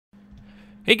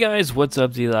Hey guys, what's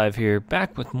up? D-Live here,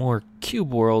 back with more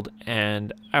Cube World,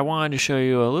 and I wanted to show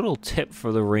you a little tip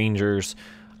for the Rangers.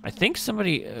 I think some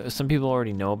people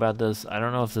already know about this. I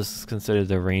don't know if this is considered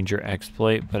the Ranger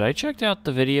exploit, but I checked out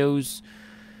the videos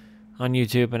on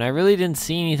YouTube, and I really didn't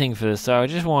see anything for this, so I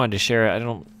just wanted to share it. I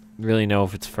don't really know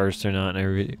if it's first or not,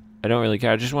 and I don't really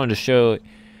care. I just wanted to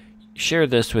share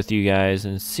this with you guys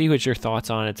and see what your thoughts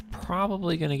on it. It's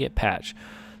probably going to get patched.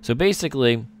 So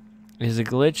basically, is a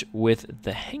glitch with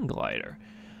the hang glider,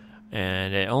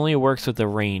 and it only works with the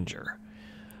Ranger.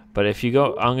 But if you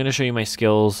go, I'm going to show you my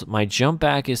skills. My jump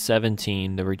back is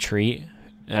 17, the retreat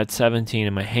that's 17,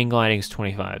 and my hang gliding is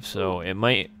 25. So it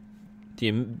might,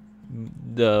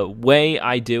 the way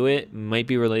I do it might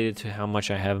be related to how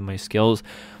much I have in my skills,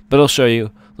 but I'll show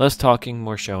you. Less talking,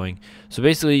 more showing. So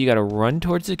basically, you got to run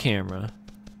towards the camera,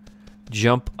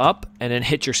 jump up, and then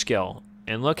hit your skill,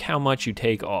 and look how much you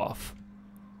take off.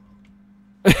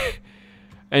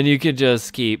 And you could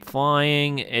just keep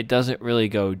flying. It doesn't really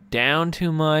go down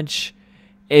too much.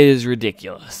 It is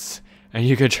ridiculous. And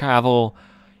you could travel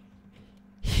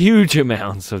huge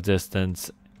amounts of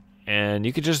distance. And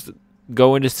you could just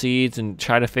go into seeds and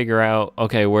try to figure out,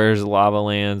 okay, where's lava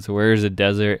lands? Where's the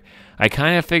desert? I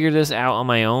kind of figured this out on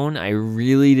my own. I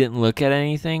really didn't look at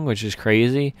anything, which is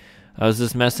crazy. I was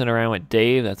just messing around with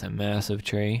Dave. That's a massive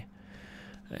tree.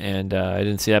 And I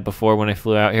didn't see that before when I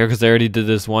flew out here because I already did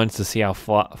this once to see how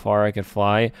far I could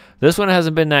fly. This one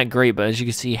hasn't been that great, but as you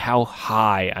can see how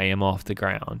high I am off the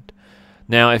ground.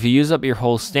 Now, if you use up your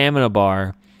whole stamina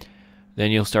bar,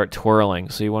 then you'll start twirling.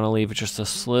 So you want to leave just a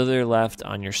slither left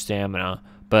on your stamina.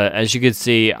 But as you can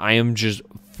see, I am just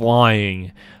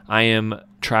flying. I am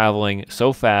traveling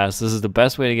so fast. This is the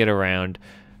best way to get around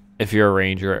if you're a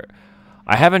Ranger.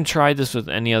 I haven't tried this with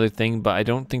any other thing, but I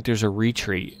don't think there's a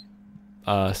retreat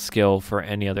skill for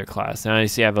any other class. Now you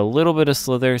see I have a little bit of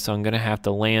slither, so I'm gonna have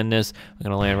to land this. I'm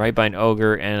gonna land right by an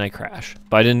ogre, and I crash,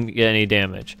 but I didn't get any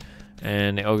damage,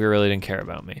 and the ogre really didn't care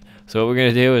about me. So what we're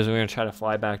gonna do is we're gonna try to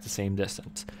fly back the same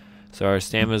distance. So our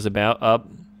stamina is about up,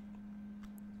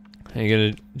 and you're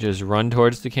gonna just run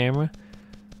towards the camera,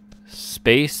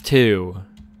 space 2,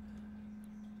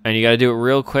 and you gotta do it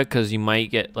real quick because you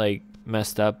might get like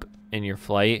messed up in your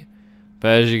flight.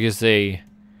 But as you can see,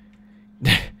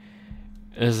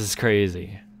 this is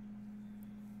crazy.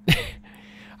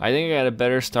 I think I got a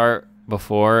better start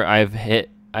before. I've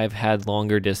had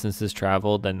longer distances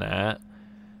traveled than that.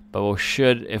 But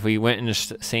if we went in the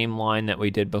same line that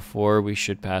we did before, we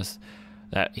should pass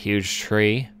that huge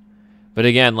tree. But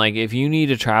again, like if you need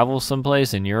to travel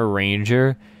someplace and you're a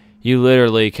Ranger, you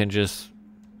literally can just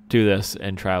do this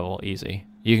and travel easy.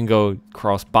 You can go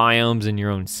cross biomes in your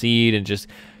own seed and just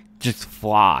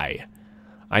fly.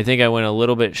 I think I went a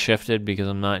little bit shifted because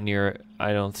I'm not near,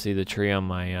 I don't see the tree on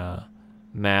my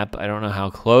map. I don't know how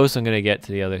close I'm going to get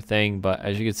to the other thing, but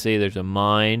as you can see, there's a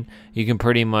mine. You can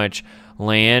pretty much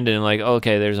land and like,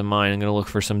 okay, there's a mine. I'm going to look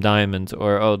for some diamonds.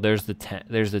 Or, oh, there's the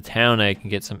town I can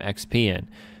get some XP in.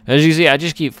 As you can see, I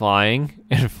just keep flying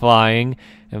and flying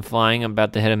and flying. I'm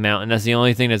about to hit a mountain. That's the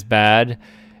only thing that's bad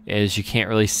is you can't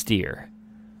really steer.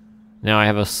 Now I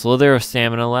have a slither of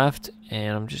stamina left,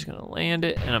 and I'm just going to land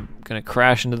it, and I'm going to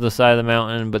crash into the side of the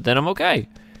mountain, but then I'm okay.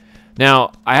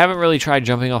 Now, I haven't really tried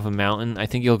jumping off a mountain. I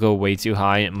think you'll go way too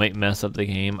high. It might mess up the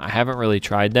game. I haven't really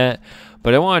tried that,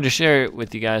 but I wanted to share it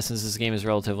with you guys since this game is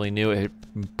relatively new. It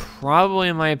probably,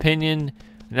 in my opinion,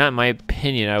 not in my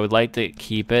opinion, I would like to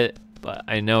keep it, but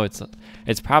I know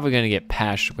it's probably going to get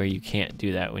patched where you can't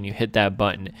do that. When you hit that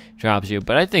button, it drops you.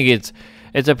 But I think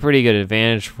it's a pretty good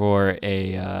advantage for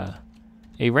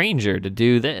a Ranger to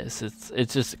do this.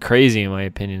 It's just crazy in my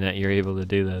opinion that you're able to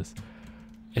do this.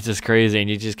 It's just crazy, and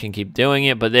you just can keep doing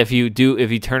it. But if you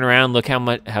turn around, look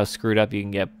how screwed up you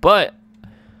can get. But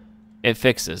it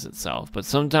fixes itself. But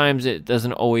sometimes it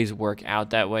doesn't always work out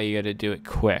that way. You got to do it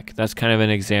quick. That's kind of an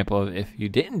example of if you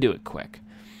didn't do it quick.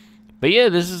 But yeah,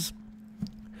 this is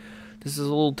a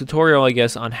little tutorial, I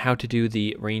guess, on how to do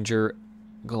the Ranger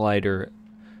glider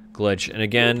glitch. And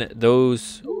again,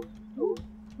 those.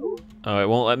 Oh, it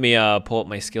won't let me pull up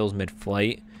my skills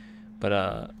mid-flight,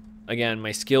 but again,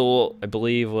 my skill, I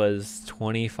believe, was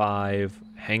 25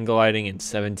 hang gliding and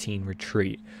 17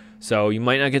 retreat. So you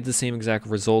might not get the same exact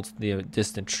results, the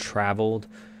distance traveled,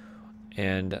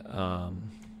 and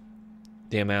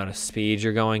the amount of speed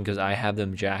you're going, because I have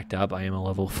them jacked up. I am a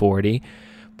level 40,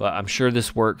 but I'm sure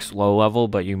this works low level,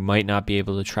 but you might not be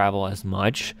able to travel as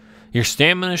much. Your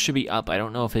stamina should be up. I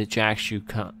don't know if it jacks you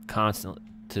constantly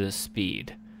to the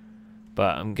speed.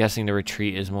 But I'm guessing the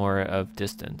retreat is more of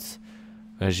distance.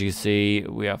 As you see,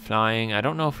 we are flying. I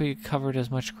don't know if we covered as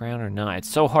much ground or not. It's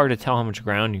so hard to tell how much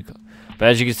ground you cover. But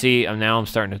as you can see, I'm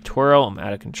starting to twirl. I'm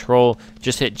out of control.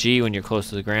 Just hit G when you're close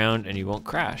to the ground and you won't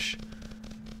crash.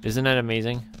 Isn't that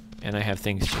amazing? And I have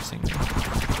things chasing me.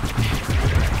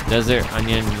 Desert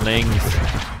onion lings.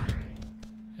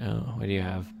 Oh, what do you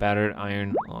have? Battered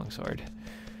iron longsword.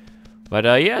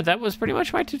 But yeah, that was pretty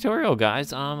much my tutorial,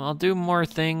 guys. I'll do more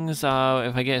things if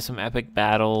I get some epic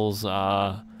battles.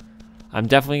 I'm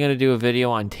definitely gonna do a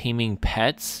video on taming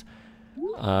pets.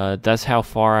 That's how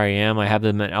far I am. I have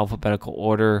them in alphabetical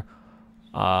order.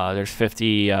 There's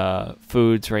 50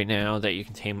 foods right now that you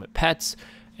can tame with pets,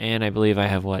 and I believe I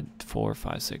have what 4,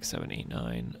 5, 6, 7, 8,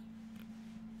 9,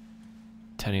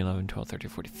 10, 11, 12, 13,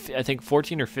 14. I think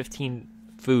 14 or 15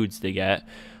 foods to get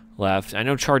left. I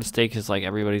know charred steak is like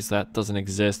everybody's, that doesn't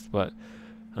exist, but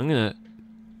I'm gonna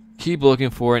keep looking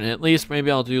for it, and at least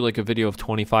maybe I'll do like a video of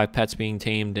 25 pets being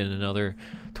tamed and another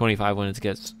 25 when it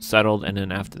gets settled, and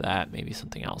then after that maybe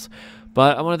something else.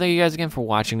 But I want to thank you guys again for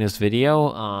watching this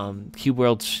video. Cube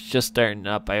World's just starting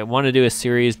up. I want to do a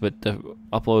series, but the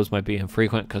uploads might be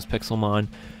infrequent because Pixelmon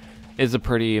is a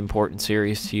pretty important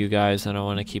series to you guys, and I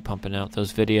want to keep pumping out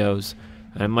those videos.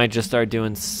 I might just start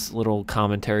doing little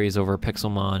commentaries over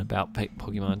Pixelmon about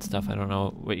Pokemon stuff. I don't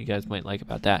know what you guys might like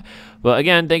about that. But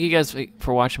again, thank you guys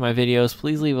for watching my videos.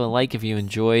 Please leave a like if you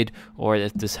enjoyed or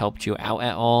if this helped you out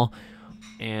at all.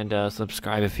 And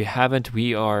subscribe if you haven't.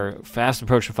 We are fast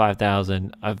approaching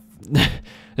 5,000. This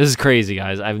is crazy,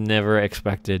 guys. I've never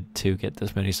expected to get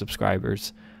this many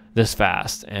subscribers this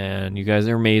fast. And you guys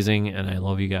are amazing, and I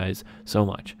love you guys so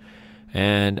much.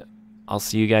 And I'll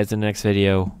see you guys in the next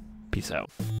video. Peace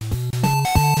out.